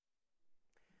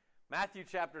Matthew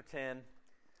chapter 10.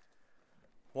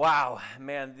 Wow,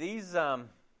 man, this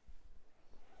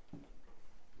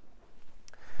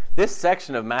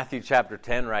section of Matthew chapter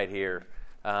 10 right here,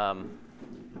 I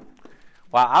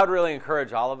would really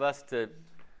encourage all of us to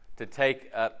take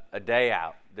a day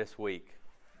out this week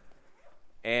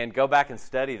and go back and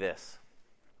study this.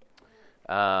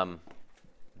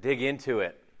 Dig into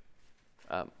it.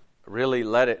 Really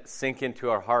let it sink into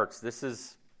our hearts. This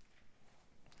is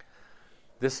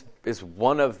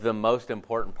one of the most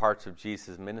important parts of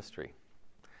Jesus' ministry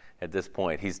at this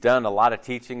point. He's done a lot of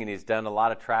teaching and he's done a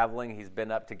lot of traveling. He's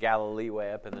been up to Galilee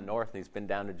way up in the north, and he's been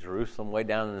down to Jerusalem way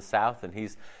down in the south, and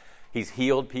he's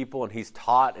healed people and he's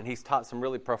taught some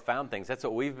really profound things. That's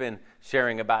what we've been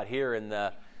sharing about here in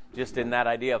that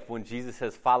idea of when Jesus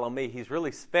says, "Follow me." He's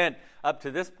really spent up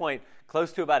to this point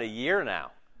close to about a year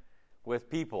now with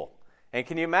people. And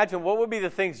can you imagine what would be the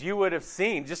things you would have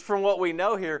seen just from what we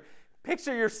know here?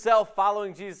 Picture yourself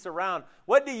following Jesus around.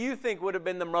 What do you think would have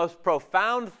been the most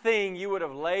profound thing you would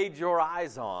have laid your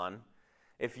eyes on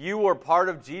if you were part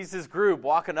of Jesus' group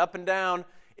walking up and down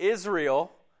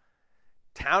Israel,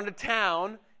 town to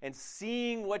town, and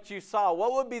seeing what you saw?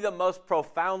 What would be the most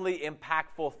profoundly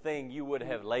impactful thing you would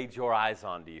have laid your eyes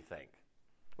on, do you think?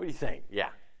 What do you think? Yeah.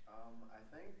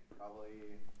 I think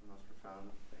probably the most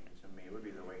profound thing to me would be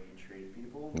the way he treated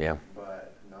people. Yeah.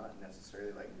 But not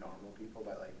necessarily like normal people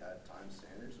by like that time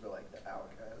standards, but like the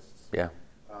outcasts. Yeah.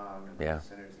 And Yeah. the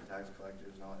sinners and tax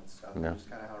collectors and all that stuff. Yeah. And just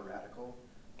kind of how radical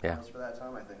Yeah. it was for that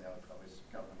time. I think that would probably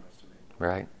stick out the most to me.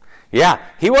 Right. Yeah,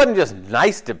 he wasn't just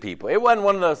nice to people. It wasn't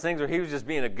one of those things where he was just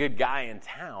being a good guy in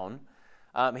town.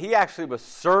 He actually was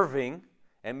serving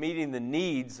and meeting the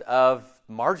needs of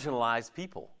marginalized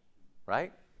people,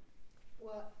 right?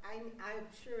 Well, I'm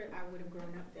sure I would have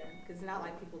grown up then, because it's not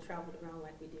like people traveled around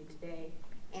like we do today.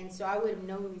 And so I would have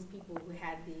known these people who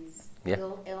had these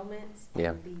ailments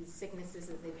and these sicknesses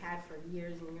that they've had for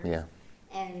years and years. Yeah.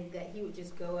 And that he would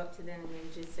just go up to them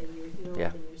and just say, "You're healed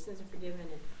and your sins are forgiven."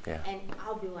 And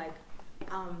I'll be like,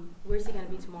 where's he going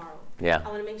to be tomorrow? Yeah. I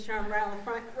want to make sure I'm right on the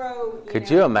front row. Could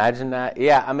you imagine that?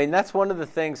 Yeah, I mean, that's one of the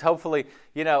things, hopefully,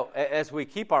 as we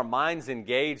keep our minds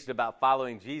engaged about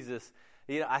following Jesus,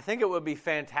 I think it would be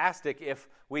fantastic if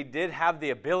we did have the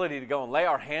ability to go and lay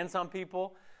our hands on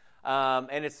people.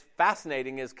 And it's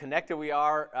fascinating as connected we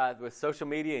are with social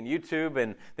media and YouTube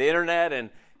and the internet and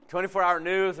 24-hour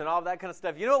news and all that kind of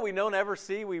stuff. You know what we don't ever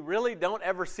see? We really don't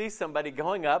ever see somebody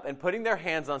going up and putting their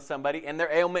hands on somebody and their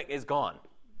ailment is gone.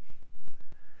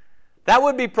 That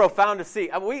would be profound to see.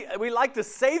 We like to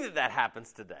say that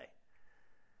happens today.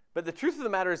 But the truth of the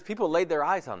matter is people laid their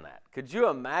eyes on that. Could you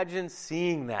imagine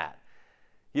seeing that?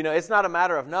 It's not a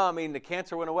matter of, the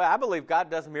cancer went away. I believe God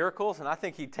does miracles, and I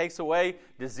think he takes away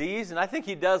disease, and I think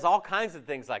he does all kinds of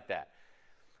things like that.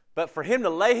 But for him to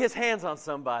lay his hands on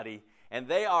somebody and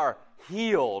they are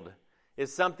healed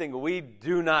is something we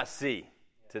do not see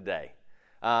today.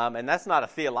 And that's not a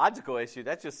theological issue.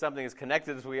 That's just something as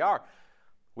connected as we are.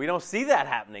 We don't see that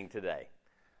happening today.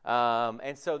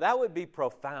 And so that would be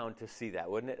profound to see that,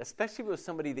 wouldn't it? Especially if it was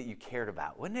somebody that you cared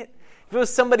about, wouldn't it? If it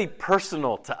was somebody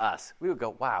personal to us, we would go,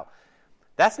 wow,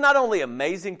 that's not only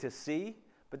amazing to see,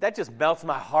 but that just melts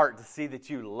my heart to see that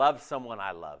you love someone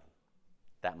I love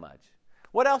that much.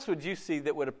 What else would you see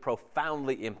that would have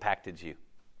profoundly impacted you?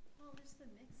 Well, just the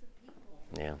mix of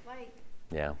people.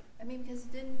 Yeah. I mean, because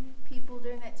didn't people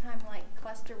during that time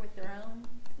cluster with their own?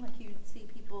 You'd see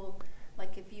people,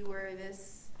 if you were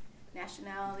this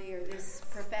nationality or this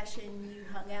profession, you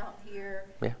hung out here.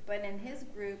 Yeah. But in his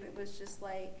group, it was just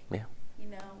I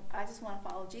just want to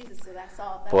follow Jesus, so that's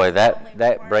all. Boy,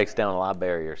 that breaks down a lot of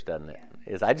barriers, doesn't it? Yeah.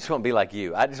 I just want to be like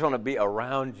you. I just want to be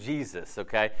around Jesus,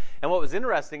 okay? And what was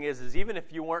interesting is even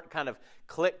if you weren't kind of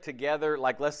clicked together,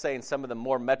 let's say in some of the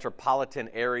more metropolitan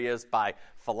areas by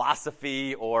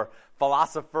philosophy or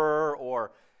philosopher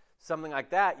or something like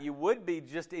that, you would be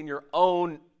just in your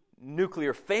own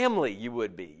nuclear family, you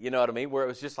would be. You know what I mean? Where it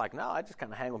was just no, I just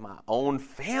kind of hang with my own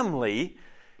family.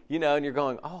 And you're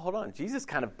going, oh, hold on. Jesus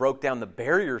kind of broke down the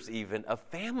barriers even of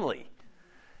family.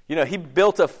 He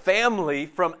built a family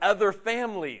from other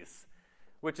families,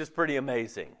 which is pretty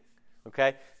amazing.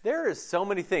 Okay? There is so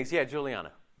many things. Yeah,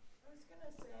 Juliana. I was going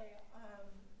to say,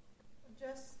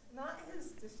 just not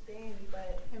his disdain,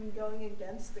 but him going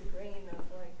against the grain of,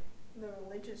 the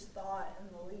religious thought and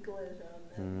the legalism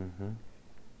and,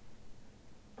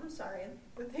 I'm sorry,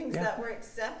 the things that were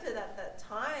accepted at that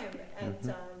time.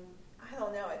 And, I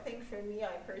don't know. I think for me,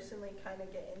 I personally kind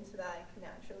of get into that. I can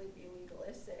naturally be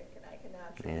legalistic, and I can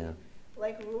naturally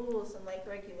like rules and like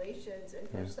regulations, and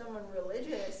for someone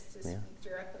religious to speak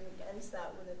directly against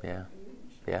that would have been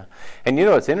huge. Yeah. And you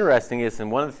know what's interesting is,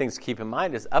 and one of the things to keep in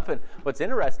mind is up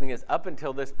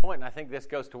until this point, and I think this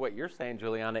goes to what you're saying,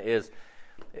 Juliana, is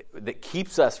that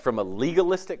keeps us from a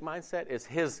legalistic mindset is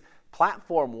his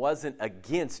platform wasn't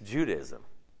against Judaism.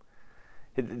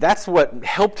 That's what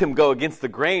helped him go against the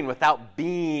grain without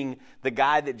being the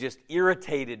guy that just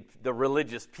irritated the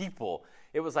religious people.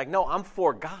 It was like, no, I'm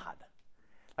for God.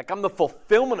 Like, I'm the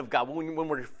fulfillment of God. When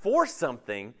we're for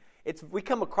something, we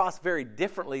come across very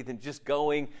differently than just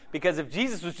going, because if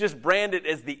Jesus was just branded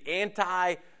as the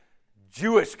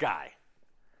anti-Jewish guy,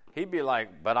 he'd be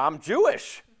like, but I'm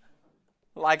Jewish.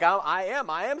 Like, I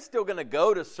am still going to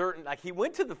go to certain, like, he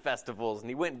went to the festivals and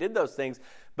he went and did those things,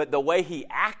 but the way he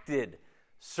acted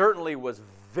certainly was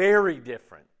very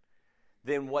different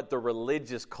than what the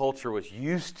religious culture was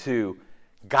used to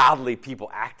godly people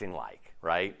acting like,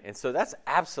 right? And so that's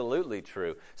absolutely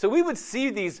true. So we would see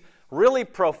these really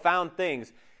profound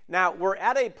things. Now, we're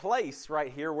at a place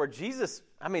right here where Jesus,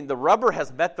 the rubber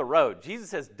has met the road.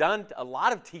 Jesus has done a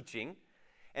lot of teaching,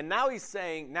 and now he's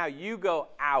saying, now you go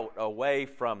out away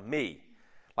from me.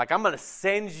 Like, I'm going to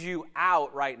send you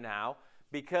out right now,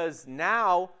 because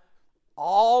now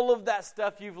all of that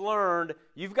stuff you've learned,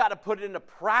 you've got to put it into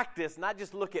practice, not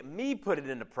just look at me put it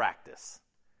into practice.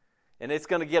 And it's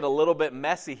going to get a little bit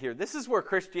messy here. This is where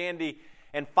Christianity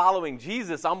and following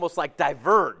Jesus almost like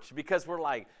diverge, because we're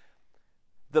like,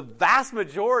 the vast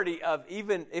majority of,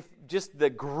 even if just the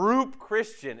group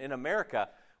Christian in America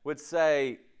would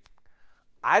say,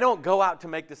 I don't go out to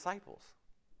make disciples.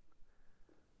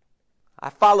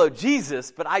 I follow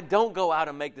Jesus, but I don't go out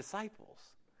and make disciples.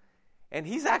 And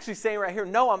he's actually saying right here,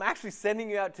 no, I'm actually sending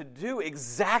you out to do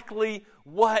exactly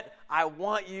what I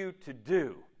want you to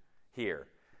do here.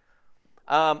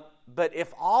 But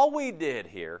if all we did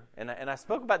here, and I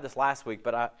spoke about this last week,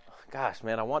 but I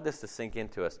want this to sink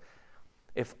into us.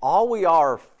 If all we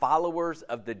are followers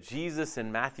of the Jesus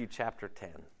in Matthew chapter 10,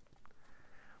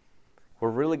 we're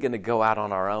really going to go out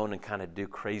on our own and kind of do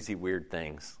crazy, weird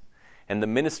things. And the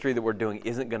ministry that we're doing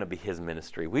isn't going to be his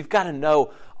ministry. We've got to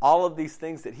know all of these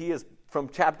things that he is from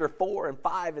chapter 4 and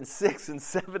 5 and 6 and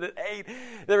 7 and 8.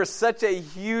 There is such a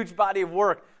huge body of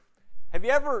work. Have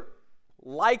you ever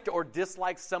liked or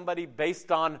disliked somebody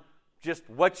based on just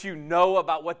what you know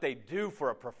about what they do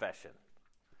for a profession?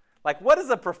 Like, what is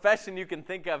a profession you can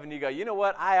think of and you go, you know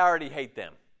what, I already hate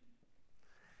them.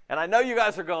 And I know you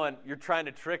guys are going, you're trying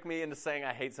to trick me into saying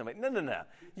I hate somebody. No.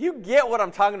 You get what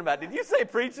I'm talking about. Did you say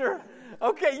preacher?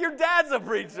 Okay, your dad's a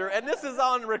preacher, and this is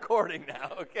on recording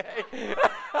now, okay?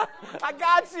 I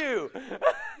got you.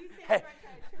 Hey,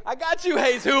 I got you,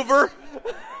 Hayes Hoover.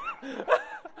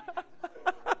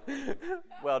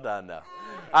 Well done, though.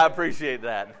 I appreciate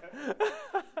that.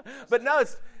 But no,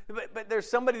 but there's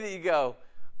somebody that you go,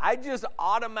 I just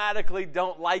automatically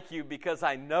don't like you because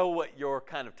I know what your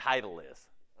kind of title is.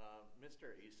 Mr.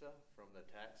 Issa from the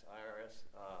tax IRS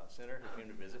center who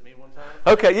came to visit me one time.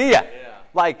 Okay, yeah.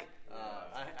 Like,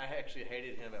 I actually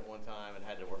hated him at one time and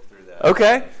had to work through that.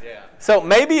 Okay. Yeah. So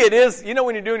maybe it is,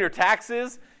 when you're doing your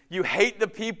taxes, you hate the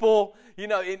people,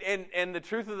 and the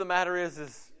truth of the matter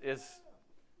is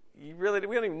we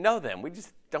don't even know them. We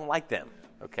just don't like them,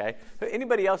 okay?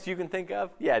 Anybody else you can think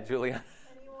of? Yeah, Julia.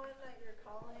 Anyone that you're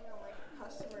calling on, like,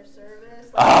 customer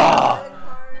service, like, credit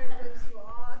card rips you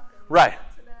off. Right.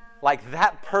 Like,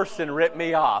 that person ripped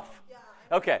me off. Yeah.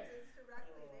 Okay. It's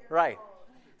directly their Right. fault.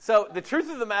 So the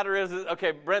truth of the matter is okay,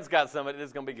 Brent's got somebody. This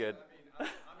is going to be good. I'm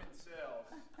in sales.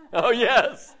 Oh,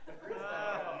 yes.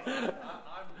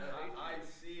 I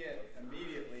see it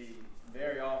immediately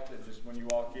very often just when you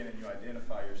walk in and you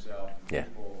identify yourself. And Yeah.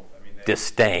 people,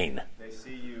 Disdain. They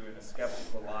see you in a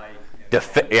skeptical light.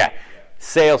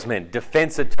 Salesmen,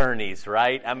 defense attorneys,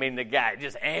 right? The guy,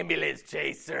 just ambulance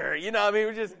chaser.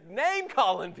 We're just name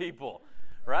calling people,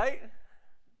 right?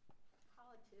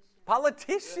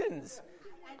 Politicians.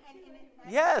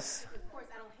 Yes. Of course,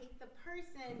 I don't hate the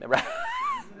person. Right.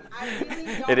 I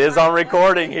really don't It is like on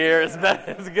recording what here. It's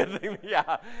a good thing.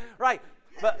 Yeah. Right.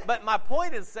 But my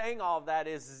point in saying all of that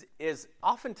is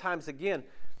oftentimes, again,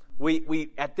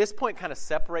 we at this point kind of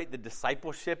separate the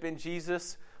discipleship in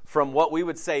Jesus from what we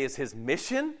would say is his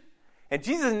mission. And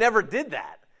Jesus never did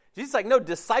that. Jesus is like, no,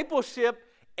 discipleship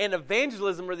and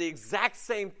evangelism are the exact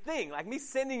same thing. Like, me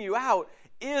sending you out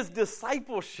is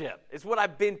discipleship. It's what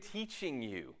I've been teaching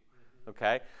you.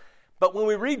 Okay? But when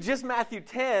we read just Matthew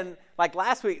 10, like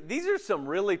last week, these are some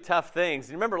really tough things.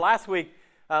 You remember last week,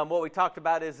 what we talked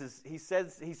about is he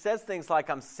says things like,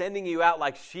 I'm sending you out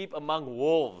like sheep among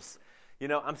wolves.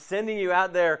 I'm sending you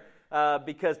out there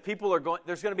because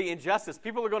there's going to be injustice.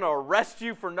 People are going to arrest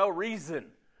you for no reason.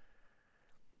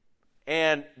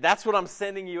 And that's what I'm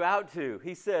sending you out to.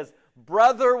 He says,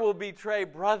 brother will betray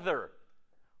brother.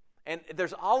 And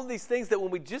there's all of these things that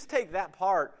when we just take that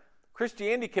part,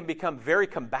 Christianity can become very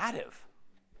combative.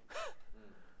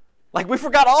 Like we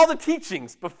forgot all the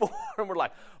teachings before, and we're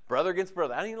like, brother against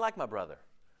brother. I don't even like my brother.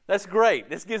 That's great.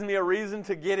 This gives me a reason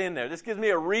to get in there. This gives me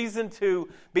a reason to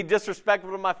be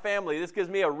disrespectful to my family. This gives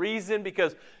me a reason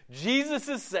because Jesus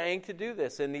is saying to do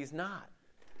this, and he's not.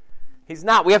 He's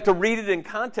not. We have to read it in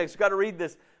context. We've got to read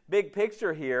this big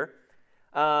picture here.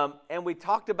 And we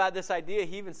talked about this idea.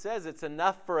 He even says it's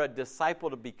enough for a disciple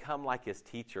to become like his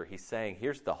teacher. He's saying,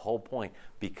 here's the whole point.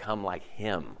 Become like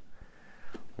him.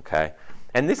 Okay?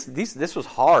 And this was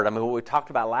hard. I mean, what we talked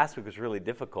about last week was really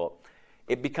difficult.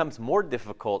 It becomes more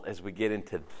difficult as we get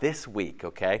into this week,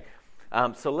 okay?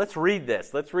 So let's read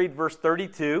this. Let's read verse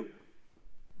 32.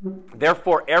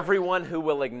 Therefore, everyone who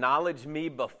will acknowledge me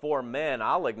before men,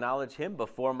 I'll acknowledge him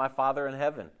before my Father in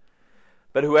heaven.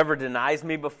 But whoever denies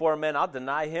me before men, I'll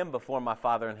deny him before my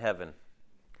Father in heaven.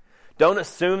 Don't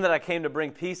assume that I came to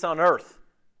bring peace on earth.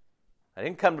 I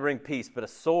didn't come to bring peace, but a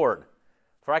sword.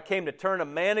 For I came to turn a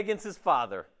man against his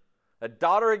father, a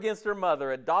daughter against her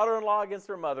mother, a daughter-in-law against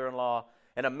her mother-in-law,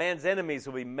 and a man's enemies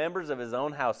will be members of his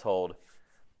own household.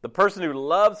 The person who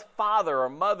loves father or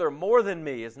mother more than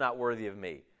me is not worthy of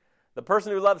me. The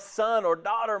person who loves son or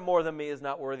daughter more than me is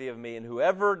not worthy of me. And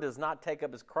whoever does not take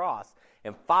up his cross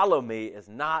and follow me is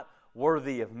not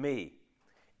worthy of me.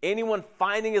 Anyone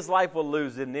finding his life will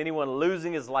lose it, and anyone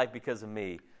losing his life because of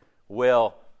me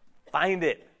will find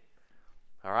it.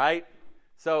 All right?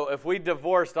 So if we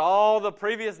divorced all the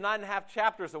previous 9.5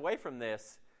 chapters away from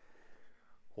this,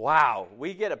 wow,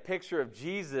 we get a picture of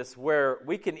Jesus where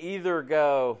we can either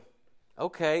go,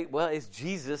 okay, well, it's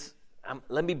Jesus.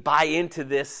 Let me buy into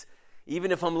this,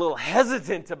 even if I'm a little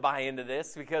hesitant to buy into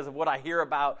this because of what I hear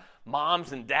about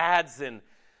moms and dads and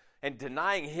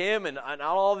denying him and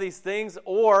all these things.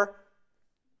 Or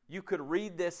you could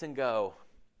read this and go,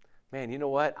 man, you know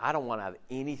what? I don't want to have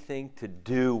anything to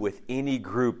do with any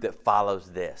group that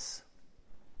follows this.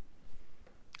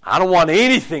 I don't want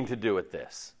anything to do with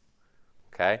this.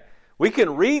 Okay? We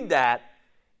can read that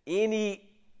either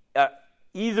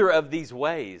of these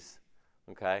ways.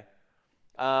 Okay?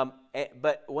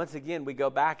 But once again, we go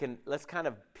back and let's kind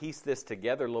of piece this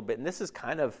together a little bit. And this is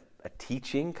kind of a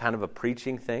teaching, kind of a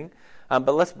preaching thing.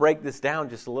 But let's break this down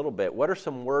just a little bit. What are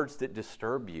some words that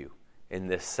disturb you in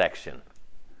this section?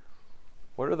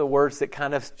 What are the words that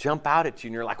kind of jump out at you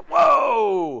and you're like,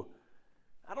 whoa,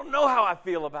 I don't know how I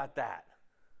feel about that.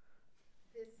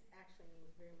 This actually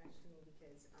means very much to me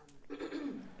because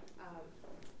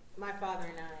my father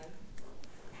and I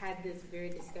had this very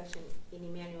discussion in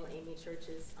Emmanuel AME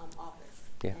Church's office.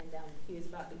 Yeah. And he was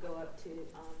about to go up to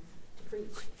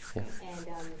preach. Yeah.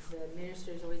 And the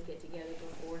ministers always get together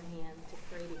beforehand to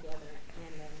pray together.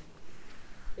 And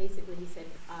basically he said,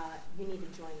 you need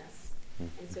to join us.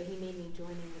 And so he made me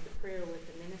join in with the prayer with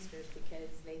the ministers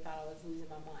because they thought I was losing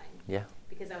my mind. Yeah.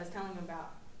 Because I was telling them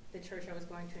about the church I was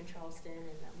going to in Charleston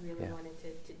and I really wanted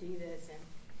to do this.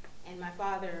 And my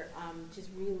father just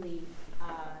really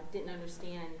didn't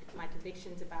understand my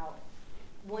convictions about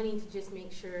wanting to just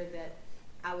make sure that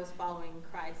I was following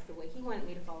Christ the way he wanted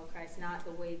me to follow Christ, not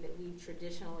the way that we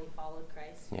traditionally followed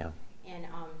Christ. Yeah. And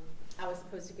I was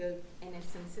supposed to go, and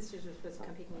some sisters were supposed to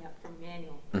come pick me up from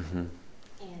Emmanuel. Mm-hmm.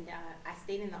 And I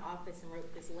stayed in the office and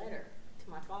wrote this letter to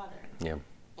my father. Yeah.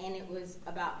 And it was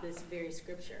about this very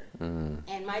scripture. Mm-hmm.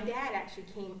 And my dad actually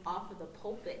came off of the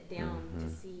pulpit down to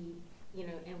see,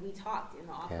 and we talked in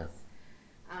the office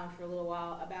for a little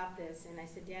while about this. And I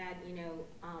said, Dad,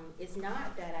 it's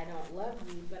not that I don't love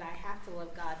you, but I have to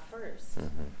love God first.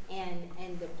 Mm-hmm.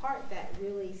 And the part that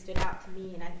really stood out to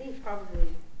me, and I think probably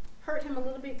hurt him a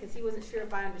little bit because he wasn't sure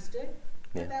if I understood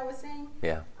what that was saying,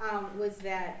 was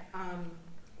that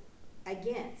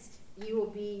against, you will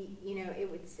be,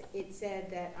 it said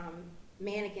that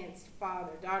man against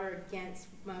father, daughter against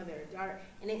mother, daughter,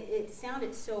 and it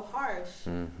sounded so harsh,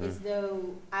 as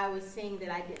though I was saying that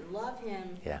I didn't love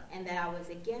him and that I was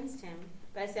against him.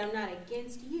 But I said, I'm not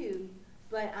against you,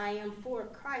 but I am for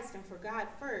Christ and for God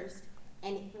first.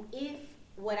 And if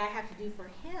what I have to do for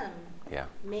him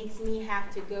makes me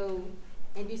have to go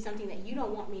and do something that you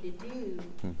don't want me to do,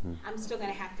 I'm still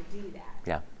going to have to do that.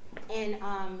 Yeah. And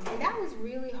that was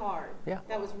really hard. Yeah.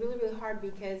 That was really, really hard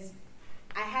because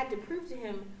I had to prove to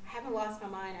him, I haven't lost my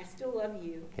mind. I still love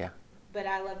you. Yeah. But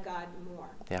I love God more.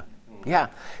 Yeah. Yeah.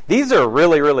 These are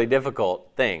really, really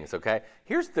difficult things, okay?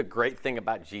 Here's the great thing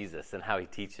about Jesus and how he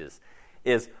teaches.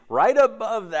 is right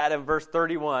above that in verse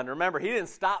 31. Remember, he didn't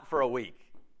stop for a week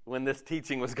when this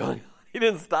teaching was going on. He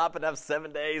didn't stop and have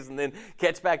 7 days and then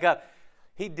catch back up.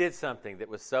 He did something that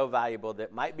was so valuable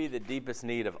that might be the deepest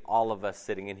need of all of us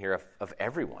sitting in here, of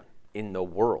everyone in the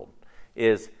world,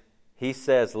 is he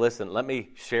says, listen, let me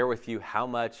share with you how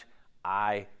much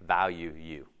I value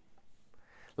you.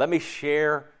 Let me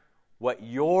share what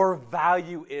your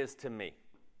value is to me.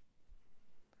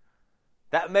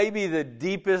 That may be the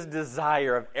deepest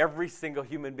desire of every single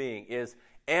human being is,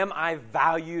 am I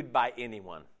valued by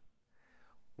anyone?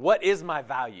 What is my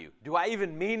value? Do I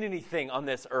even mean anything on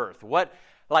this earth? What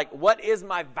is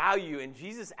my value? And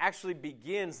Jesus actually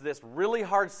begins this really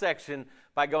hard section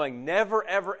by going, never,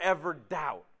 ever, ever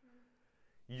doubt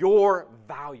your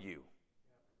value.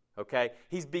 Okay?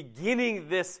 He's beginning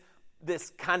this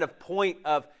kind of point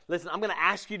of, listen, I'm going to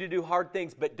ask you to do hard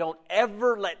things, but don't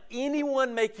ever let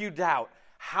anyone make you doubt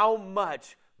how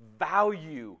much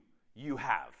value you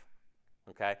have.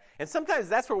 Okay? And sometimes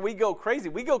that's where we go crazy.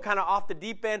 We go kind of off the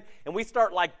deep end and we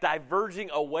start like diverging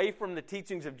away from the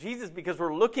teachings of Jesus because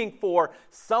we're looking for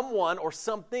someone or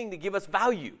something to give us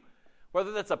value.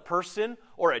 Whether that's a person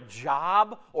or a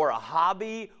job or a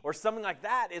hobby or something like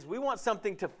that, is we want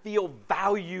something to feel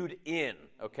valued in,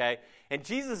 okay? And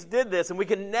Jesus did this, and we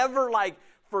can never like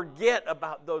forget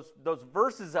about those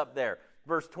verses up there.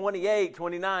 Verse 28,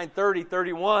 29, 30,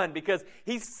 31, because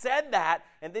he said that,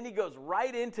 and then he goes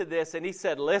right into this, and he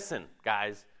said, listen,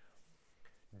 guys,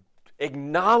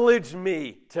 acknowledge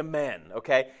me to men,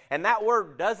 okay? And that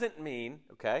word doesn't mean,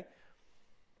 okay?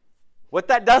 What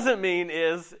that doesn't mean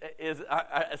is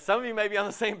some of you may be on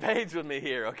the same page with me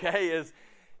here, okay, is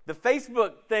the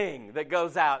Facebook thing that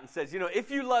goes out and says,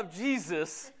 if you love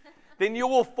Jesus, then you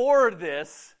will forward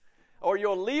this, or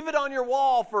you'll leave it on your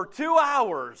wall for 2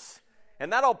 hours,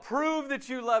 and that'll prove that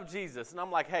you love Jesus. And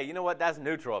I'm like, hey, you know what? That's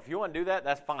neutral. If you want to do that,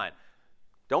 that's fine.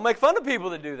 Don't make fun of people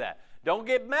that do that. Don't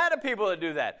get mad at people that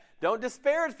do that. Don't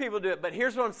disparage people that do it. But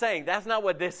here's what I'm saying. That's not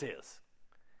what this is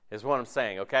what I'm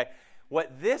saying, okay?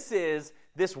 What this is,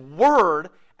 this word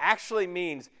actually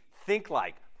means think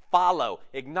like, follow,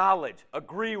 acknowledge,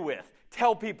 agree with,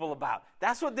 tell people about.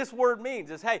 That's what this word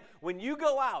means is, hey, when you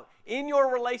go out in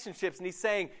your relationships, and he's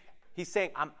saying,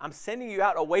 I'm sending you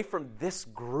out away from this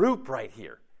group right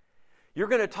here. You're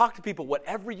going to talk to people,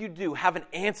 whatever you do, have an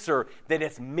answer that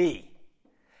it's me.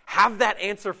 Have that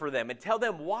answer for them and tell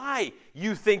them why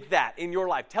you think that in your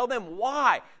life. Tell them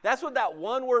why. That's what that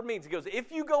one word means. He goes, if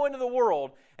you go into the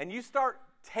world and you start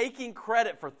taking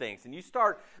credit for things and you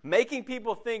start making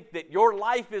people think that your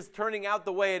life is turning out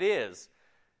the way it is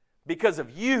because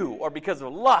of you or because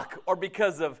of luck or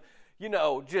because of,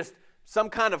 just some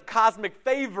kind of cosmic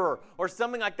favor or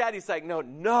something like that, he's like,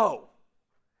 no.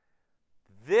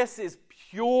 This is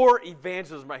pure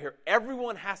evangelism right here.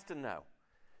 Everyone has to know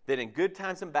that in good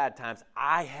times and bad times,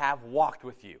 I have walked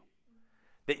with you.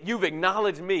 That you've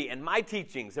acknowledged me and my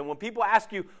teachings. And when people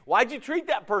ask you, why'd you treat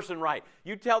that person right?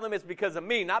 You tell them it's because of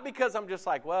me, not because I'm just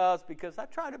like, well, it's because I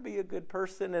try to be a good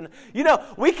person. And,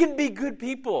 we can be good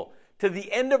people to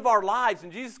the end of our lives.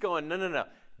 And Jesus is going, no.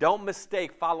 Don't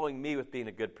mistake following me with being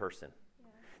a good person.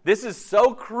 Yeah. This is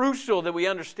so crucial that we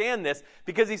understand this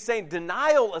because he's saying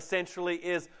denial essentially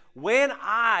is when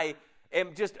I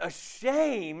am just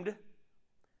ashamed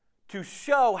to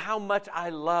show how much I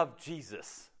love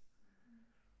Jesus.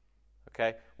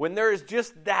 Okay? When there is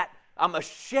just that, I'm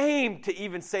ashamed to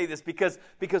even say this because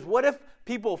what if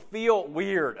people feel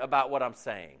weird about what I'm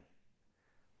saying?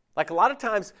 Like a lot of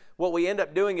times what we end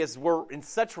up doing is we're in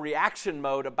such reaction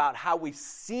mode about how we've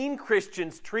seen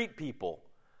Christians treat people.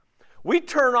 We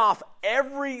turn off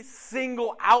every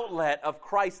single outlet of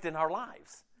Christ in our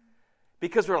lives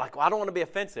because we're like, well, I don't want to be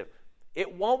offensive.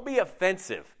 It won't be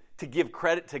offensive to give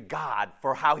credit to God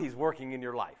for how he's working in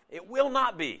your life. It will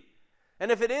not be.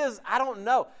 And if it is, I don't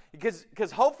know.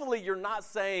 Because hopefully you're not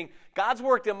saying, God's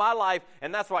worked in my life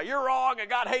and that's why you're wrong and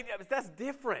God hates you. That's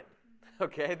different.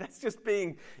 Okay, that's just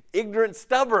being ignorant,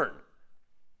 stubborn.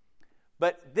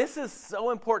 But this is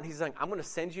so important. He's saying, I'm going to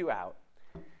send you out,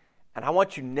 and I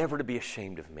want you never to be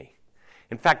ashamed of me.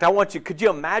 In fact, could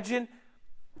you imagine?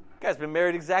 You guys have been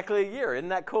married exactly a year. Isn't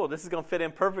that cool? This is going to fit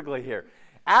in perfectly here.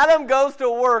 Adam goes to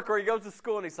work or he goes to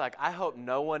school, and he's like, I hope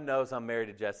no one knows I'm married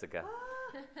to Jessica.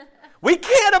 We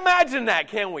can't imagine that,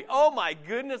 can we? Oh, my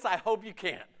goodness, I hope you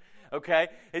can't. Okay?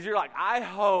 Is you're like, I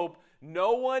hope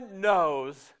no one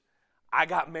knows I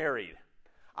got married.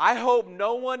 I hope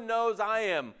no one knows I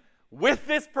am with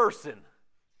this person.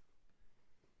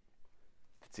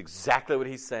 That's exactly what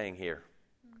he's saying here.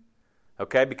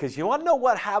 Okay? Because you want to know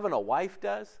what having a wife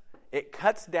does? It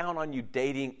cuts down on you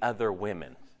dating other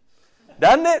women.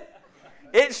 Doesn't it?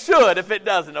 It should if it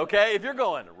doesn't, okay? If you're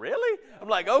going, really? I'm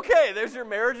like, okay, there's your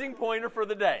marriaging pointer for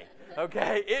the day,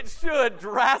 okay? It should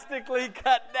drastically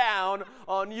cut down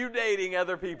on you dating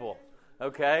other people,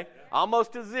 okay?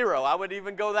 Almost to zero. I would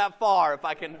even go that far if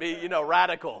I can be,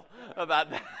 radical about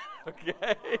that,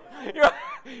 okay?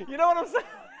 You know what I'm saying?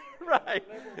 Right.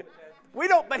 We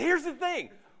don't, but here's the thing.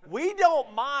 We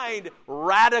don't mind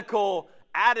radical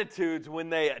attitudes when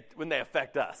they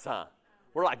affect us, huh?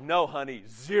 We're like, no, honey,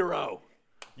 zero.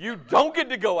 You don't get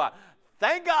to go out.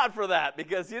 Thank God for that,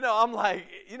 because, I'm like,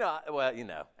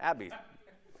 Abby.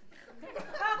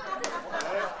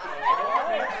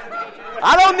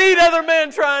 I don't need other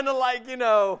men trying to,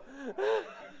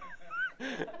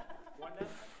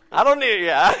 I don't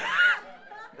need,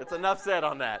 It's enough said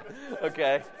on that,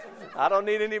 okay? I don't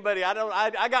need anybody.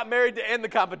 I got married to end the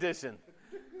competition.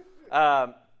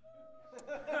 But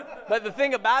the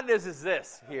thing about it is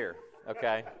this here,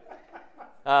 okay?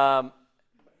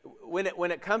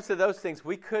 When it comes to those things,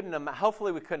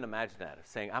 hopefully we couldn't imagine that, of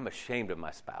saying, I'm ashamed of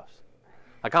my spouse.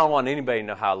 Like, I don't want anybody to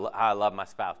know how I love my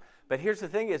spouse. But here's the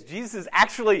thing is, Jesus is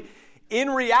actually, in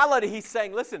reality, he's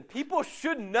saying, listen, people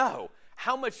should know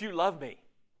how much you love me.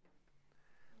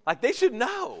 Like, they should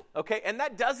know, okay? And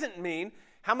that doesn't mean,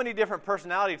 how many different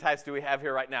personality types do we have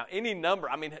here right now? Any number.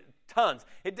 I mean, tons.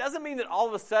 It doesn't mean that all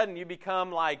of a sudden you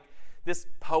become like this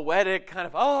poetic kind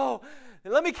of,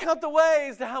 let me count the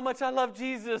ways to how much I love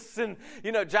Jesus. And,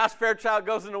 Josh Fairchild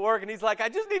goes into work and he's like, I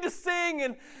just need to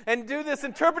sing and do this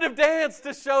interpretive dance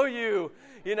to show you.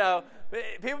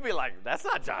 People be like, that's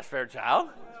not Josh Fairchild.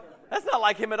 That's not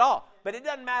like him at all. But it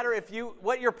doesn't matter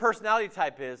what your personality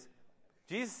type is.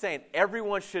 Jesus is saying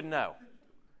everyone should know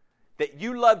that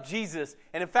you love Jesus.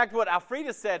 And in fact, what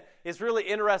Alfreda said is really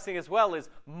interesting as well, is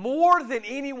more than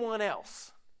anyone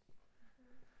else.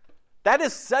 That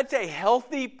is such a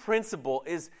healthy principle,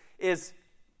 is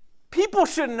people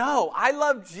should know I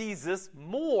love Jesus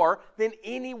more than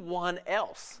anyone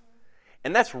else.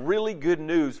 And that's really good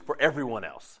news for everyone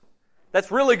else.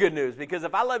 That's really good news, because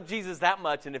if I love Jesus that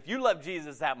much, and if you love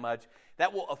Jesus that much,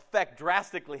 that will affect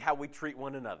drastically how we treat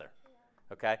one another.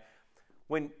 Okay?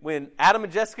 When Adam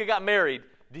and Jessica got married,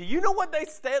 do you know what they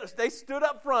said? They stood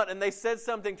up front and they said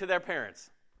something to their parents.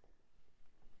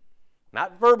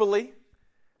 Not verbally,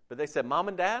 but they said, Mom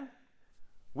and Dad,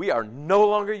 we are no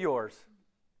longer yours.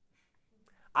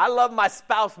 I love my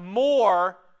spouse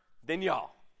more than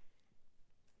y'all.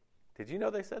 Did you know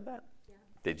they said that? Yeah.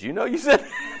 Did you know you said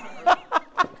that?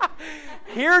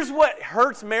 Here's what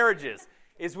hurts marriages,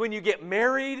 is when you get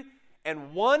married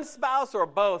and one spouse or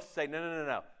both say,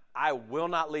 no, I will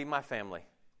not leave my family.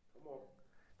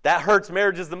 That hurts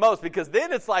marriages the most, because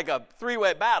then it's like a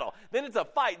three-way battle. Then it's a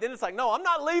fight. Then it's like, no, I'm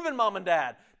not leaving Mom and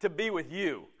Dad to be with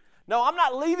you. No, I'm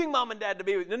not leaving Mom and Dad to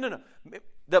be with you. No.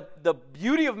 The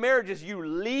beauty of marriage is you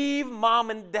leave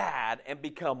Mom and Dad and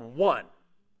become one.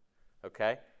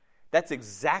 Okay? That's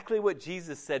exactly what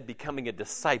Jesus said becoming a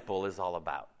disciple is all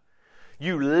about.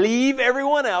 You leave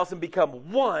everyone else and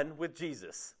become one with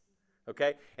Jesus.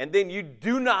 Okay? And then you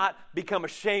do not become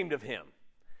ashamed of him.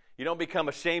 You don't become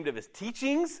ashamed of his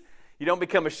teachings. You don't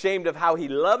become ashamed of how he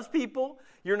loves people.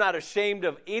 You're not ashamed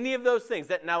of any of those things.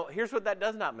 Now, here's what that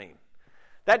does not mean.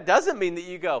 That doesn't mean that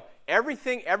you go,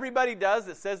 everything everybody does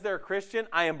that says they're a Christian,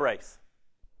 I embrace.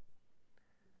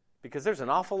 Because there's an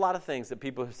awful lot of things that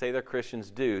people who say they're Christians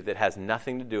do that has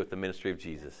nothing to do with the ministry of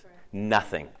Jesus. Right.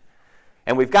 Nothing.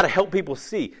 And we've got to help people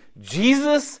see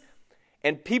Jesus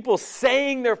and people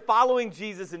saying they're following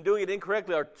Jesus and doing it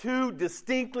incorrectly are two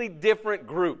distinctly different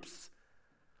groups.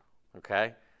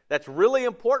 Okay? That's really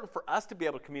important for us to be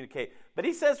able to communicate. But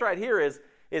he says right here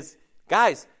is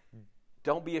guys,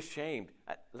 don't be ashamed.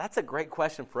 That's a great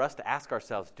question for us to ask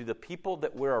ourselves. Do the people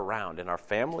that we're around, in our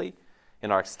family, in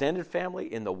our extended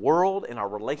family, in the world, in our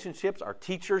relationships, our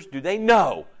teachers, do they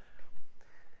know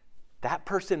that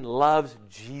person loves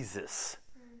Jesus?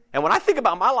 And when I think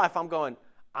about my life, I'm going,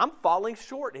 I'm falling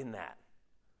short in that.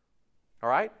 All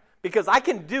right? Because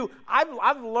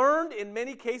I've learned in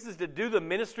many cases to do the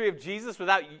ministry of Jesus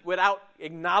without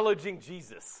acknowledging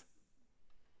Jesus.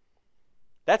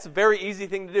 That's a very easy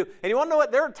thing to do. And you want to know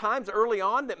what? There are times early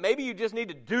on that maybe you just need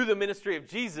to do the ministry of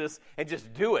Jesus and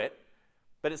just do it.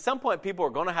 But at some point, people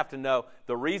are going to have to know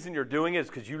the reason you're doing it is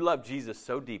because you love Jesus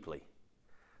so deeply.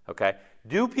 Okay?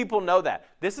 Do people know that?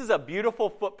 This is a beautiful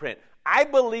footprint. I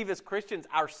believe as Christians,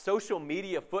 our social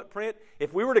media footprint,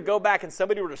 if we were to go back and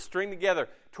somebody were to string together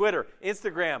Twitter,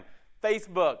 Instagram,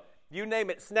 Facebook, you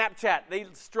name it, Snapchat, they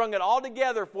strung it all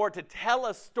together for it to tell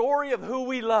a story of who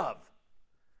we love.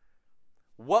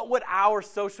 What would our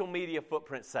social media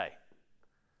footprint say?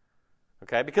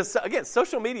 Okay, because again,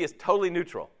 social media is totally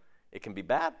neutral. It can be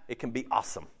bad. It can be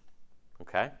awesome.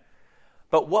 Okay?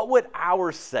 But what would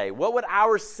ours say? What would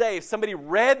ours say if somebody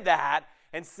read that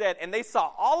and said, and they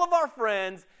saw all of our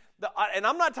friends, and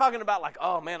I'm not talking about like,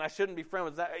 oh man, I shouldn't be friends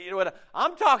with that. You know what?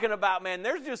 I'm talking about, man,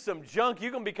 there's just some junk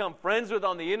you can become friends with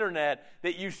on the internet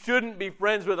that you shouldn't be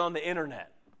friends with on the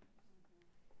internet.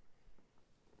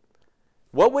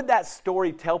 What would that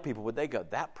story tell people? Would they go,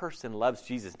 that person loves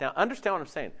Jesus? Now, understand what I'm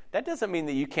saying. That doesn't mean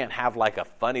that you can't have like a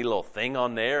funny little thing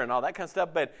on there and all that kind of stuff.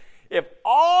 But if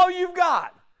all you've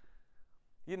got,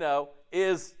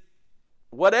 is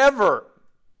whatever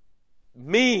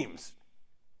memes,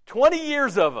 20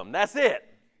 years of them, that's it.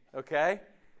 Okay?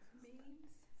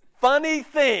 Funny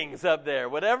things up there,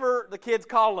 whatever the kids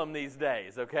call them these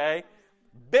days, okay?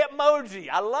 Bitmoji.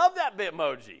 I love that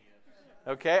Bitmoji.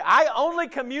 Okay? I only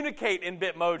communicate in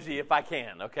Bitmoji if I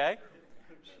can, okay?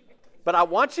 But I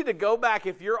want you to go back,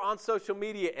 if you're on social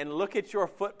media, and look at your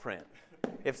footprint.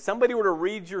 If somebody were to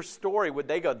read your story, would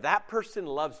they go, that person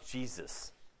loves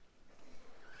Jesus?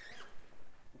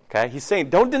 Okay? He's saying,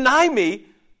 don't deny me.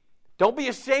 Don't be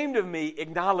ashamed of me.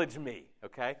 Acknowledge me.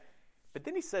 Okay? But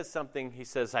then he says something. He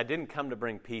says, I didn't come to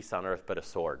bring peace on earth, but a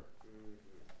sword.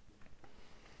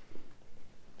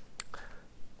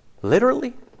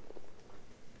 Literally?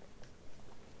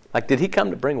 Like, did he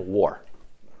come to bring war?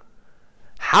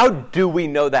 How do we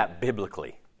know that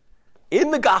biblically?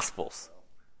 In the Gospels.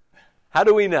 How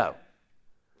do we know?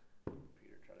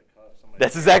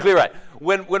 That's exactly right.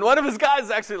 When one of his guys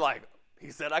is actually like, he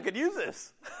said, I could use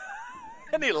this.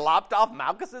 And he lopped off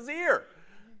Malchus's ear.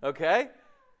 Okay?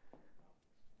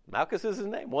 Malchus is his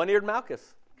name. One-eared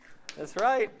Malchus. That's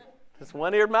right. It's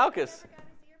one-eared Malchus.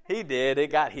 He did.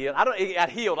 It got healed. It got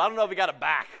healed. I don't know if he got it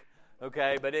back.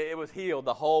 Okay? But it was healed.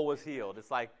 The hole was healed.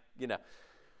 It's like,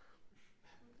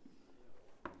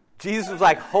 Jesus was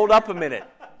like, hold up a minute.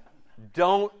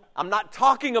 I'm not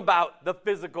talking about the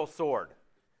physical sword.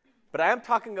 But I am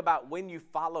talking about when you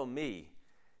follow me,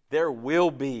 there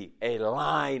will be a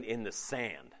line in the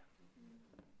sand.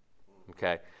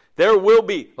 Okay? There will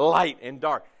be light and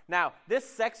dark. Now, this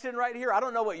section right here, I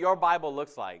don't know what your Bible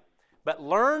looks like, but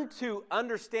learn to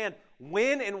understand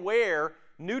when and where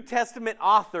New Testament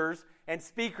authors and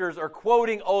speakers are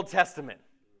quoting Old Testament.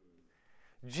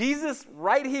 Jesus,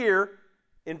 right here,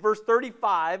 in verse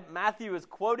 35, Matthew is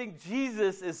quoting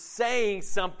Jesus is saying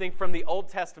something from the Old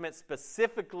Testament,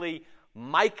 specifically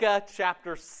Micah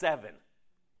chapter 7.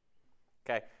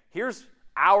 Okay, here's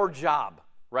our job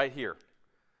right here.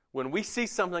 When we see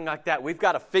something like that, we've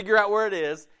got to figure out where it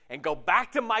is and go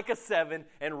back to Micah 7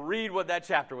 and read what that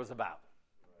chapter was about.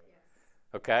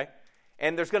 Okay?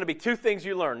 And there's going to be two things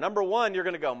you learn. Number one, you're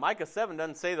going to go, Micah 7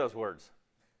 doesn't say those words.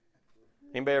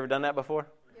 Anybody ever done that before?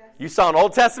 Yes. You saw an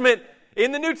Old Testament,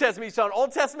 in the New Testament, you saw an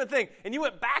Old Testament thing, and you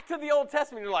went back to the Old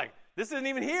Testament, and you're like, this isn't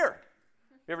even here.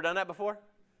 You ever done that before?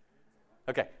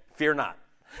 Okay, fear not.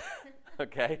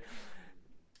 Okay?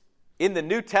 In the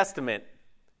New Testament,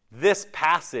 this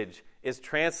passage is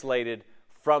translated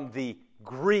from the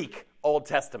Greek Old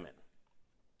Testament.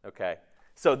 Okay?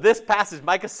 So this passage,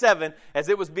 Micah 7, as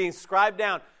it was being scribed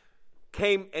down,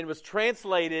 came and was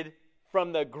translated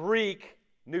from the Greek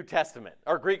New Testament,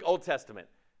 or Greek Old Testament.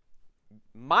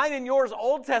 Mine and yours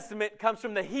Old Testament comes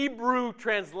from the Hebrew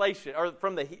translation, or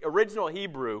from the original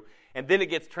Hebrew, and then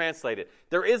it gets translated.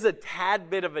 There is a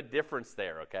tad bit of a difference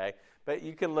there, okay? But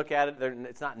you can look at it.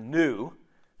 It's not new,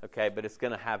 okay? But it's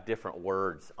going to have different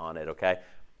words on it, okay?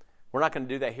 We're not going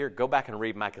to do that here. Go back and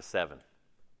read Micah 7.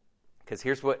 Because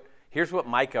here's what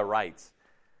Micah writes.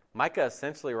 Micah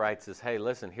essentially writes is, hey,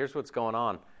 listen, here's what's going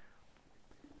on.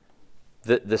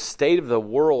 The state of the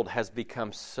world has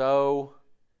become so,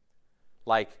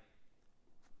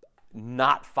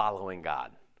 not following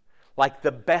God. Like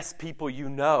the best people you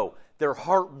know, their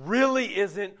heart really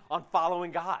isn't on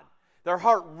following God. Their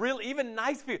heart really, even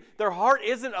nice people, their heart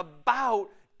isn't about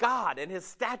God and His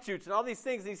statutes and all these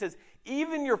things. And he says,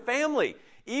 even your family,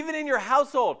 even in your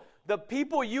household, the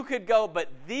people you could go, but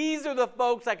these are the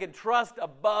folks I can trust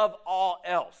above all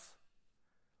else.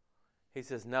 He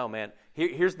says, no, man,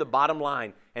 here's the bottom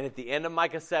line. And at the end of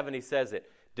Micah 7, he says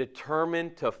it,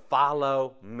 determined to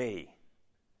follow me.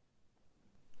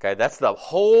 Okay, that's the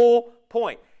whole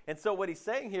point. And so what he's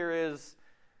saying here is,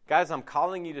 guys, I'm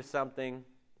calling you to something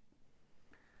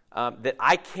that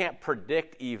I can't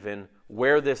predict even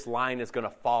where this line is going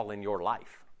to fall in your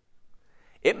life.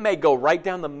 It may go right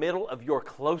down the middle of your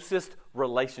closest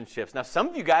relationships. Now, some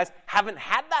of you guys haven't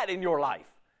had that in your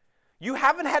life. You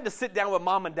haven't had to sit down with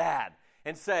mom and dad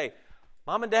and say,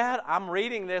 Mom and Dad, I'm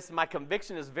reading this. My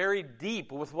conviction is very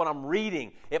deep with what I'm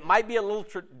reading. It might be a little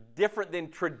different than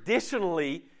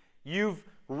traditionally you've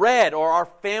read or our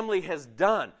family has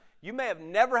done. You may have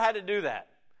never had to do that.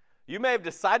 You may have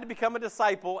decided to become a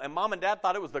disciple, and mom and dad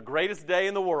thought it was the greatest day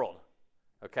in the world.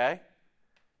 Okay?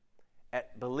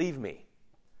 Believe me,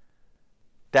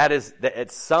 that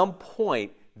at some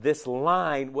point, this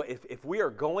line, if we are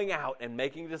going out and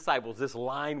making disciples, this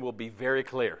line will be very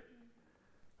clear.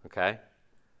 Okay?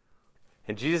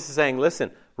 And Jesus is saying,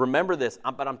 listen, remember this,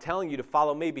 but I'm telling you to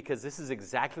follow me because this is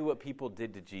exactly what people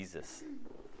did to Jesus.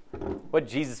 What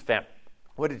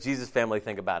did Jesus' family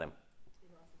think about him?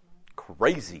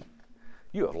 Crazy.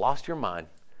 You have lost your mind.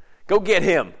 Go get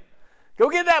him. Go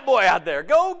get that boy out there.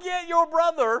 Go get your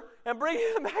brother and bring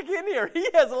him back in here. He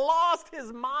has lost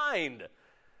his mind.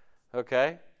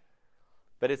 Okay?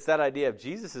 But it's that idea of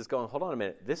Jesus is going, hold on a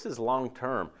minute. This is long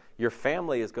term. Your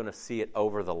family is going to see it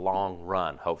over the long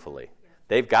run, hopefully.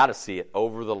 They've got to see it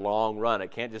over the long run.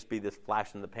 It can't just be this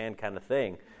flash in the pan kind of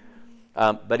thing.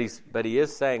 But he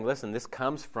is saying, listen, this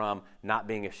comes from not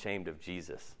being ashamed of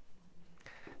Jesus.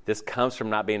 This comes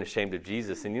from not being ashamed of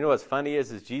Jesus. And you know what's funny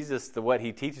is Jesus, what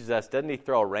he teaches us, doesn't he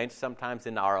throw a wrench sometimes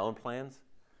into our own plans?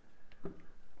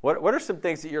 What are some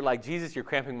things that you're like, Jesus, you're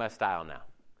cramping my style now?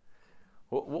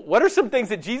 What are some things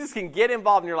that Jesus can get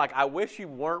involved in? You're like, I wish you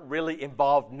weren't really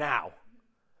involved now.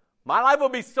 My life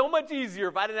would be so much easier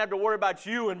if I didn't have to worry about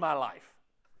you in my life.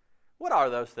 What are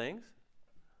those things?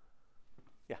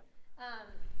 Yeah.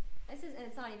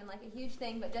 It's not even like a huge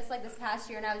thing, but just like this past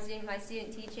year when I was doing my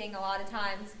student teaching, a lot of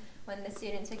times when the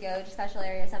students would go to special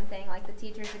area or something, like the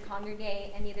teachers would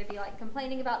congregate and either be like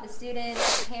complaining about the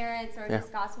students or parents or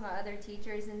just gossiping about other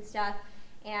teachers and stuff.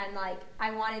 And like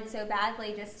I wanted so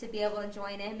badly just to be able to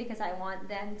join in because I want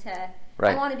them to,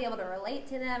 I want to be able to relate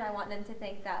to them. I want them to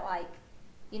think that like,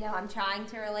 you know, I'm trying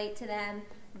to relate to them.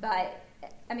 But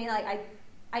I mean, like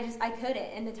I couldn't.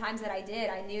 And the times that I did,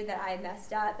 I knew that I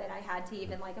messed up and I had to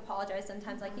even like apologize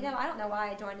sometimes. Like, you know, I don't know why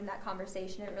I joined in that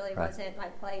conversation. It really wasn't my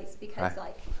place because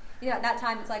like, you know, at that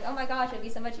time it's like, oh my gosh, it'd be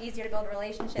so much easier to build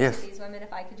relationships with these women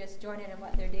if I could just join in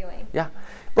what they're doing. Yeah,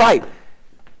 right.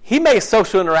 He makes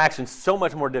social interaction so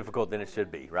much more difficult than it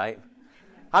should be, right?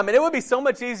 I mean, it would be so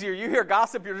much easier. You hear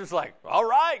gossip, you're just like, all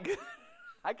right,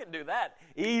 I can do that.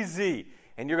 Easy.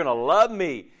 And you're going to love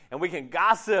me. And we can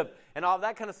gossip and all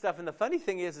that kind of stuff. And the funny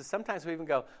thing is sometimes we even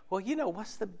go, well, you know,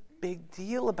 what's the big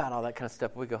deal about all that kind of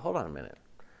stuff? We go, hold on a minute.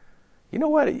 You know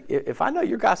what? If I know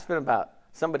you're gossiping about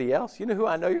somebody else, you know who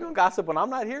I know you're going to gossip when I'm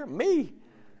not here? Me.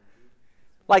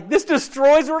 Like, this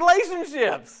destroys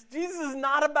relationships. Jesus is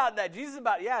not about that. Jesus is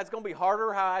about, it's going to be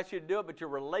harder how I ask you to do it, but your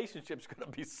relationship's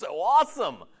going to be so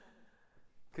awesome.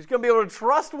 Because you're going to be able to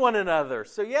trust one another.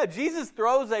 So, Jesus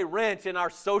throws a wrench in our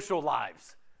social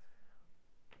lives.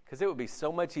 Because it would be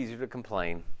so much easier to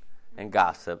complain and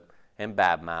gossip and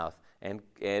badmouth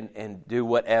and do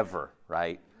whatever,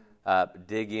 right?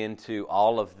 Dig into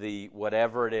all of the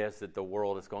whatever it is that the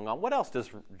world is going on. What else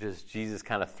does Jesus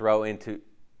kind of throw into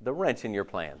the wrench in your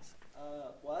plans?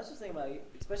 Well, I was just thinking about,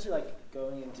 especially like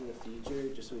going into the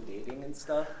future, just with dating and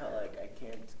stuff, how like I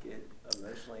can't get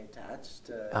emotionally attached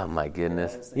to. Oh my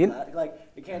goodness! Like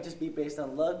it can't just be based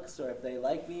on looks or if they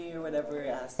like me or whatever.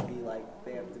 It has to be like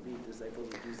they have to be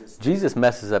disciples of Jesus. Jesus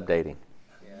messes up dating.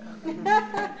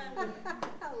 I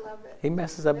love it. He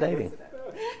messes up dating.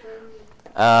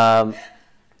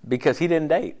 Because he didn't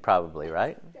date, probably,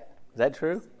 right? Is that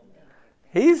true?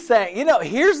 He's saying, you know,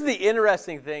 here's the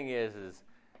interesting thing is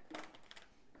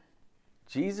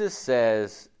Jesus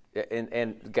says,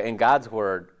 in God's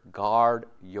word, guard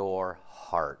your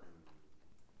heart.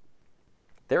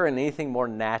 There ain't anything more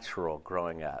natural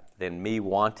growing up than me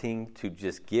wanting to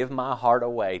just give my heart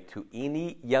away to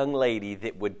any young lady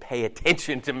that would pay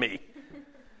attention to me.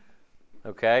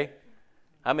 Okay?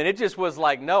 I mean, it just was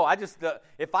like, no,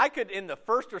 if I could in the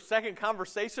first or second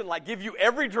conversation, like give you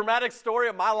every dramatic story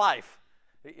of my life.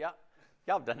 Yeah,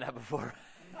 y'all have done that before.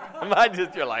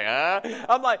 You're like, huh?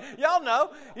 I'm like, y'all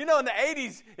know. You know, in the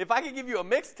 80s, if I could give you a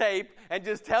mixtape and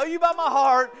just tell you about my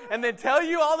heart and then tell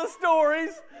you all the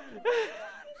stories,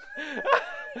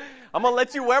 I'm going to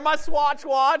let you wear my Swatch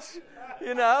watch,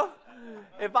 you know.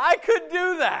 If I could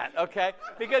do that, okay?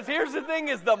 Because here's the thing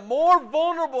is the more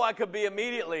vulnerable I could be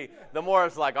immediately, the more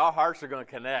it's like our hearts are going to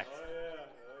connect.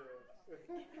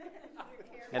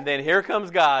 And then here comes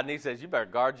God, and he says, you better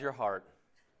guard your heart.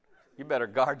 You better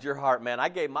guard your heart, man. I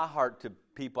gave my heart to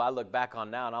people I look back on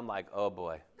now, and I'm like, oh,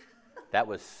 boy, that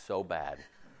was so bad.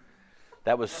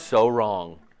 That was so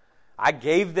wrong. I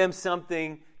gave them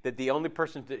something that the only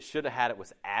person that should have had it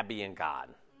was Abby and God.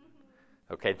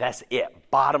 Okay, that's it.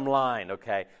 Bottom line,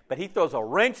 okay? But he throws a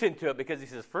wrench into it because he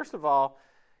says, first of all,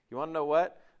 you want to know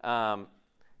what?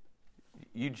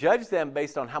 You judge them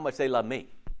based on how much they love me.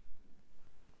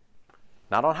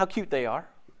 Not on how cute they are.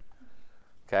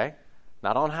 Okay?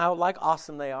 Not on how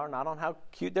awesome they are, not on how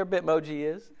cute their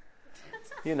Bitmoji is.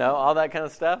 All that kind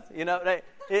of stuff.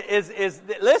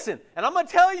 Listen, and I'm going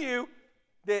to tell you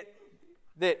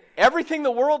that everything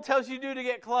the world tells you to do to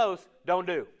get close, don't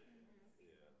do.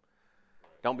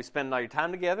 Don't be spending all your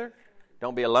time together.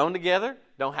 Don't be alone together.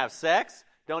 Don't have sex.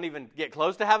 Don't even get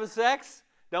close to having sex.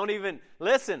 Don't even,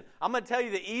 listen, I'm going to tell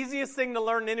you the easiest thing to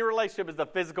learn in any relationship is the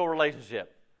physical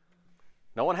relationship.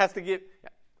 No one has to get,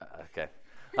 okay.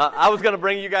 I was going to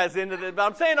bring you guys into this, but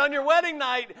I'm saying on your wedding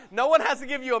night, no one has to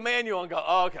give you a manual and go,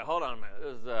 oh, okay, hold on a minute.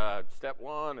 This is step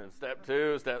 1 and step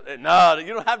 2. No,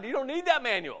 you don't need that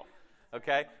manual.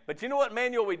 Okay? But you know what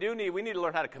manual we do need? We need to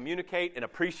learn how to communicate and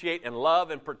appreciate and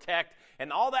love and protect,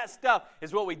 and all that stuff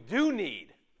is what we do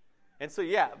need. And so,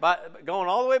 but going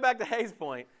all the way back to Hayes'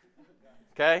 point,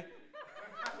 okay?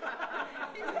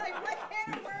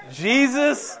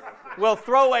 Jesus will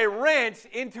throw a wrench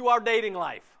into our dating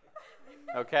life.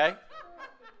 Okay?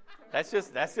 That's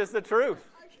just the truth.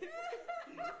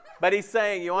 But he's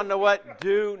saying, you want to know what?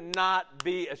 Do not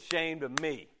be ashamed of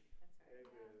me.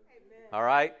 All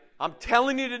right? I'm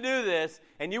telling you to do this,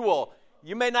 and you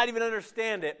may not even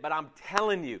understand it, but I'm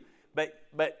telling you. But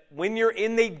when you're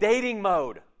in the dating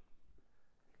mode,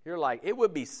 you're like, it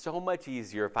would be so much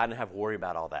easier if I didn't have to worry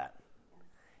about all that.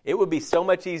 It would be so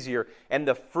much easier. And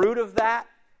the fruit of that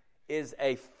is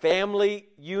a family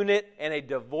unit and a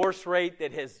divorce rate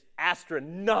that is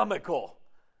astronomical.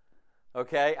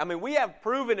 Okay? I mean, we have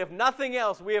proven, if nothing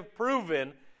else, we have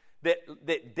proven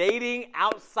that dating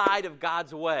outside of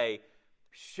God's way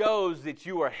shows that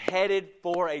you are headed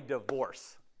for a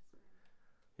divorce.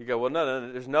 You go, well, no,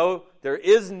 there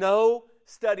is no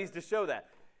studies to show that.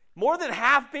 More than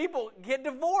half people get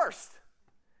divorced.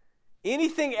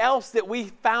 Anything else that we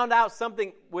found out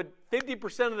something would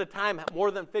 50% of the time,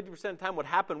 more than 50% of the time would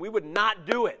happen, we would not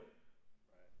do it.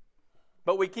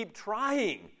 But we keep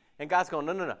trying. And God's going,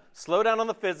 no. Slow down on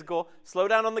the physical. Slow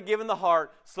down on the giving the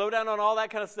heart. Slow down on all that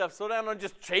kind of stuff. Slow down on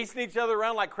just chasing each other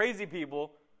around like crazy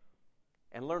people.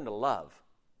 And learn to love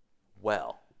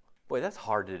well. Boy, that's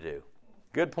hard to do.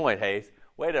 Good point, Hayes.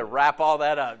 Way to wrap all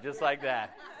that up just like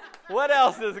that. What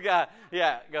else has got?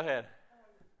 Yeah, go ahead.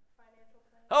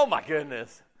 Oh, my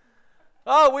goodness.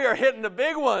 Oh, we are hitting the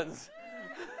big ones.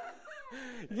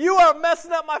 You are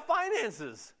messing up my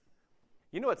finances.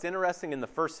 You know what's interesting in the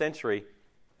first century?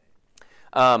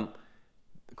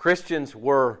 Christians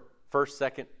were, first,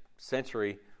 second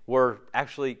century, were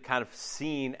actually kind of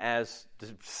seen as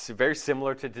very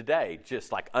similar to today.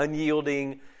 Just like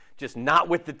unyielding, just not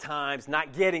with the times,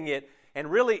 not getting it, and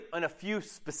really in a few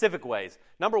specific ways.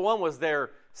 Number one was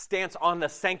their stance on the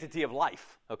sanctity of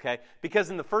life, okay? Because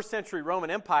in the first century Roman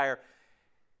Empire,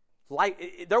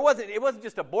 it wasn't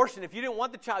just abortion. If you didn't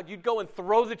want the child, you'd go and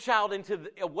throw the child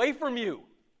away from you.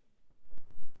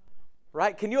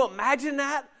 Right? Can you imagine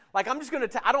that? Like, I'm just going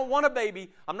to, I don't want a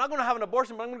baby. I'm not going to have an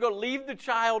abortion, but I'm going to go leave the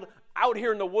child out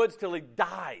here in the woods till he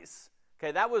dies.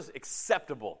 Okay, that was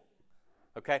acceptable.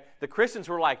 Okay? The Christians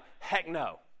were like, heck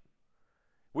no.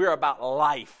 We're about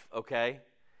life, okay?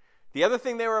 The other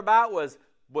thing they were about was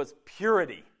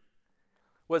purity.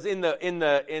 Was in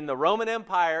the Roman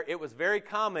Empire, it was very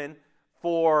common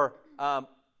for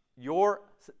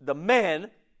the men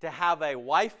to have a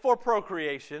wife for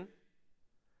procreation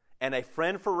and a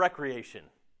friend for recreation.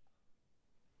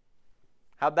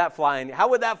 How'd that fly in? How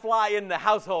would that fly in the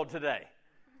household today?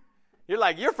 You're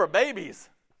like, you're for babies.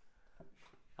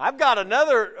 I've got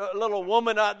another little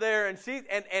woman out there, and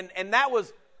that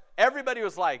was, everybody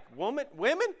was like,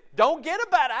 women, don't get a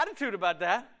bad attitude about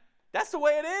that. That's the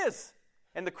way it is.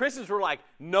 And the Christians were like,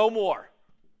 no more.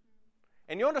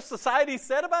 And you know what society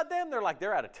said about them? They're like,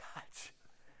 they're out of touch.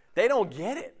 They don't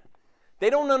get it.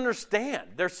 They don't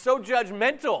understand. They're so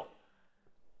judgmental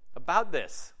about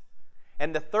this.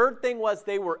 And the third thing was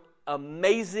they were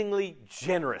amazingly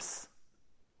generous.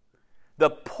 The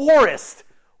poorest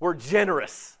were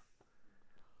generous.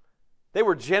 They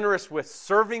were generous with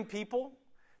serving people.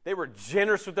 They were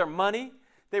generous with their money.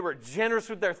 They were generous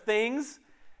with their things.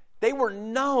 They were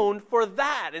known for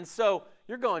that. And so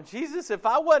you're going, Jesus, if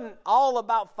I wasn't all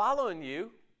about following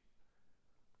you,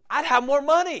 I'd have more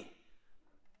money.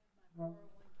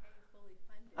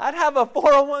 I'd have a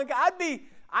 401k.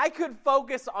 I could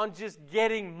focus on just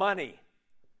getting money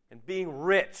and being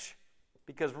rich,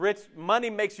 because money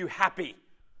makes you happy.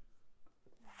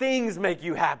 Things make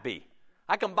you happy.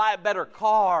 I can buy a better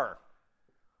car.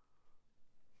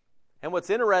 And what's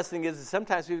interesting is that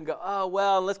sometimes we can go, oh,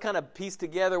 well, let's kind of piece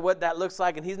together what that looks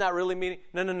like, and he's not really meaning.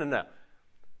 No.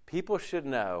 People should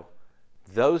know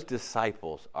those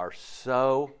disciples are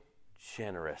so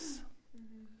generous.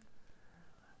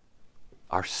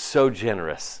 are so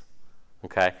generous.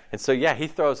 Okay? And so, yeah, he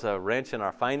throws a wrench in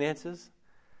our finances.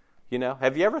 You know,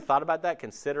 have you ever thought about that?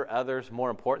 Consider others more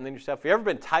important than yourself. Have you ever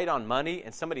been tight on money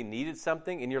and somebody needed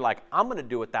something and you're like, I'm going to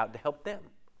do without to help them?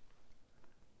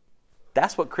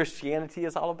 That's what Christianity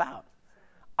is all about.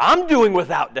 I'm doing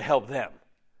without to help them.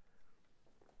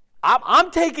 I'm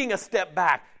taking a step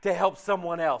back to help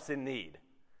someone else in need.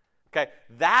 Okay,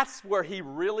 that's where he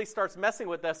really starts messing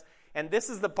with us. And this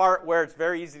is the part where it's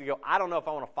very easy to go, I don't know if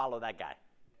I want to follow that guy.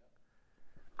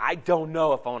 I don't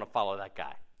know if I want to follow that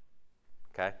guy.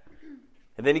 Okay?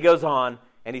 And then he goes on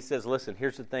and he says, listen,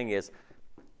 here's the thing is,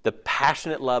 the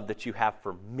passionate love that you have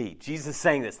for me. Jesus is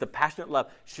saying this. The passionate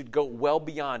love should go well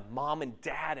beyond mom and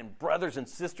dad and brothers and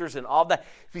sisters and all that.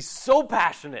 Be so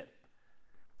passionate.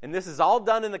 And this is all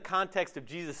done in the context of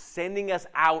Jesus sending us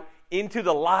out into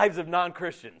the lives of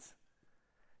non-Christians.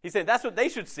 He's saying that's what they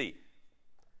should see.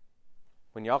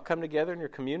 When y'all come together in your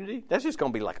community, that's just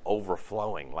going to be like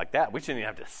overflowing like that. We shouldn't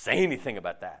even have to say anything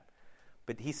about that.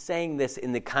 But he's saying this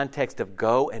in the context of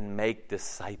go and make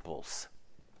disciples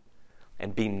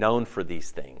and be known for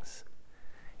these things.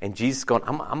 And Jesus is going,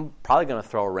 I'm probably going to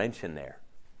throw a wrench in there.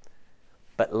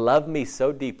 But love me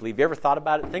so deeply. Have you ever thought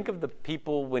about it? Think of the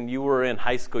people when you were in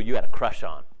high school you had a crush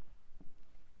on.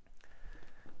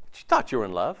 You thought you were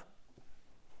in love.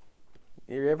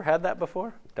 You ever had that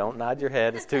before? Don't nod your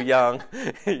head. It's too young.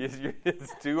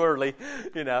 It's too early.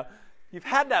 You know, you've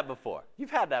had that before.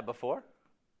 You've had that before.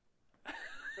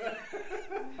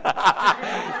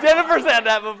 Jennifer's had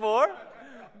that before.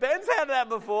 Ben's had that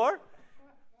before.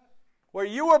 Where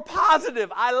you were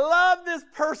positive. I love this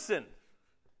person.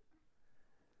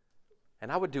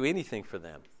 And I would do anything for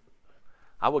them.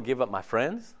 I will give up my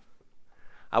friends.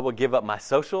 I will give up my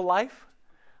social life.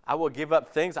 I will give up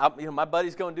things. My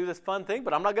buddy's going to do this fun thing,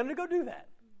 but I'm not going to go do that.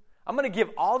 I'm going to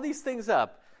give all these things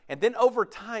up. And then over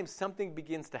time, something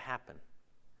begins to happen.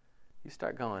 You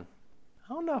start going,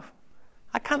 I don't know.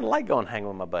 I kind of like going hang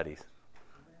with my buddies.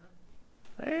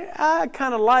 I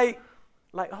kind of like,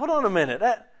 hold on a minute.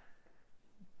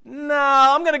 No,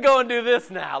 I'm going to go and do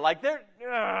this now. Like,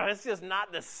 it's just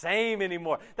not the same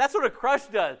anymore. That's what a crush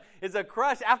does. Is a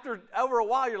crush, over a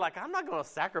while, you're like, I'm not going to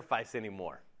sacrifice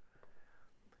anymore.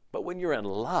 But when you're in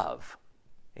love,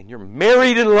 and you're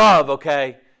married in love,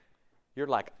 okay, you're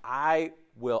like, I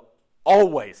will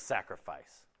always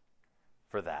sacrifice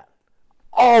for that.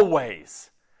 Always.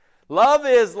 Love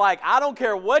is like, I don't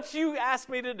care what you ask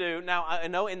me to do. Now, I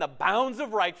know in the bounds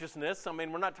of righteousness, I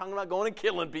mean, we're not talking about going and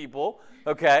killing people,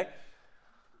 okay?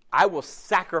 I will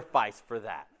sacrifice for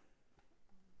that.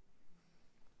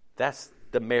 That's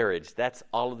the marriage. That's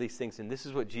all of these things. And this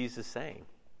is what Jesus is saying.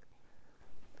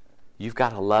 You've got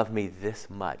to love me this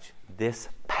much, this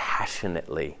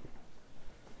passionately.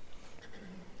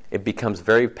 It becomes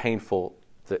very painful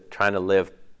trying to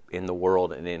live in the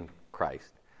world and in Christ.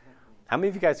 How many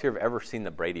of you guys here have ever seen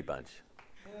the Brady Bunch?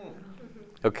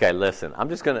 Okay, listen. I'm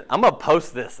going to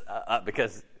post this up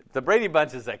because the Brady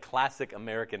Bunch is a classic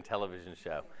American television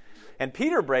show. And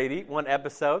Peter Brady, one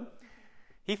episode,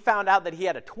 he found out that he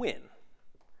had a twin.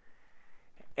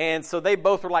 And so they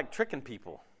both were like tricking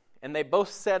people. And they both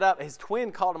set up, his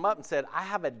twin called him up and said, I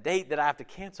have a date that I have to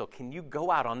cancel. Can you go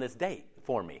out on this date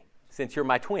for me since you're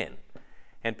my twin?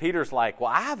 And Peter's like, well,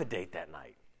 I have a date that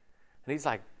night. And he's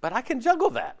like, but I can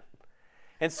juggle that.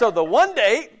 And so the one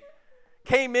date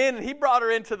came in and he brought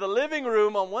her into the living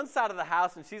room on one side of the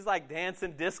house and she's like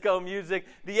dancing disco music.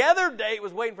 The other date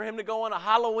was waiting for him to go on a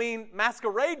Halloween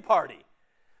masquerade party.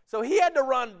 So he had to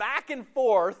run back and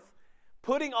forth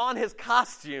putting on his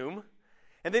costume.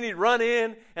 And then he'd run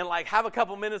in and like have a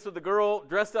couple minutes with the girl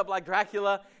dressed up like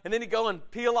Dracula. And then he'd go and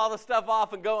peel all the stuff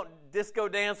off and go and disco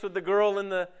dance with the girl in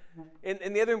the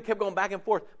other room, kept going back and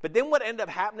forth. But then what ended up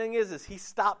happening is he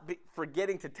stopped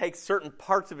forgetting to take certain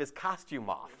parts of his costume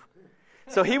off.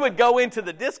 So he would go into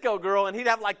the disco girl and he'd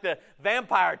have like the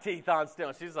vampire teeth on still.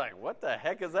 And she's like, what the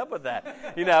heck is up with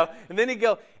that? You know, and then he'd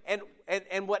go,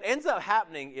 and what ends up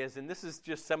happening is, and this is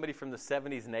just somebody from the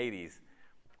 70s and 80s,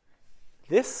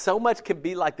 this so much can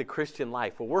be like the Christian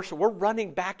life. Where we're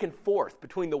running back and forth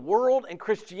between the world and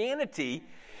Christianity.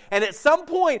 And at some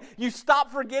point, you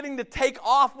stop forgetting to take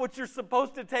off what you're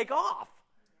supposed to take off.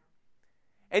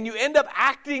 And you end up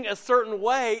acting a certain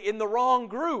way in the wrong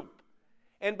group.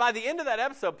 And by the end of that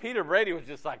episode, Peter Brady was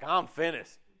just like, I'm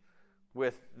finished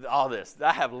with all this.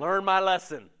 I have learned my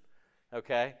lesson.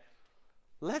 Okay?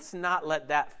 Let's not let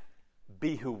that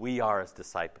be who we are as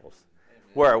disciples.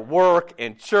 We're at work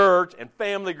and church and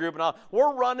family group and all.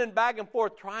 We're running back and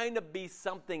forth trying to be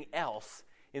something else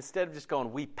instead of just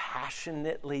going, we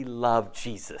passionately love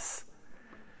Jesus.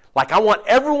 Like I want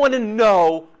everyone to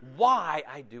know why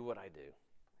I do what I do.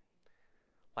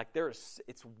 Like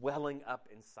it's welling up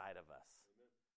inside of us.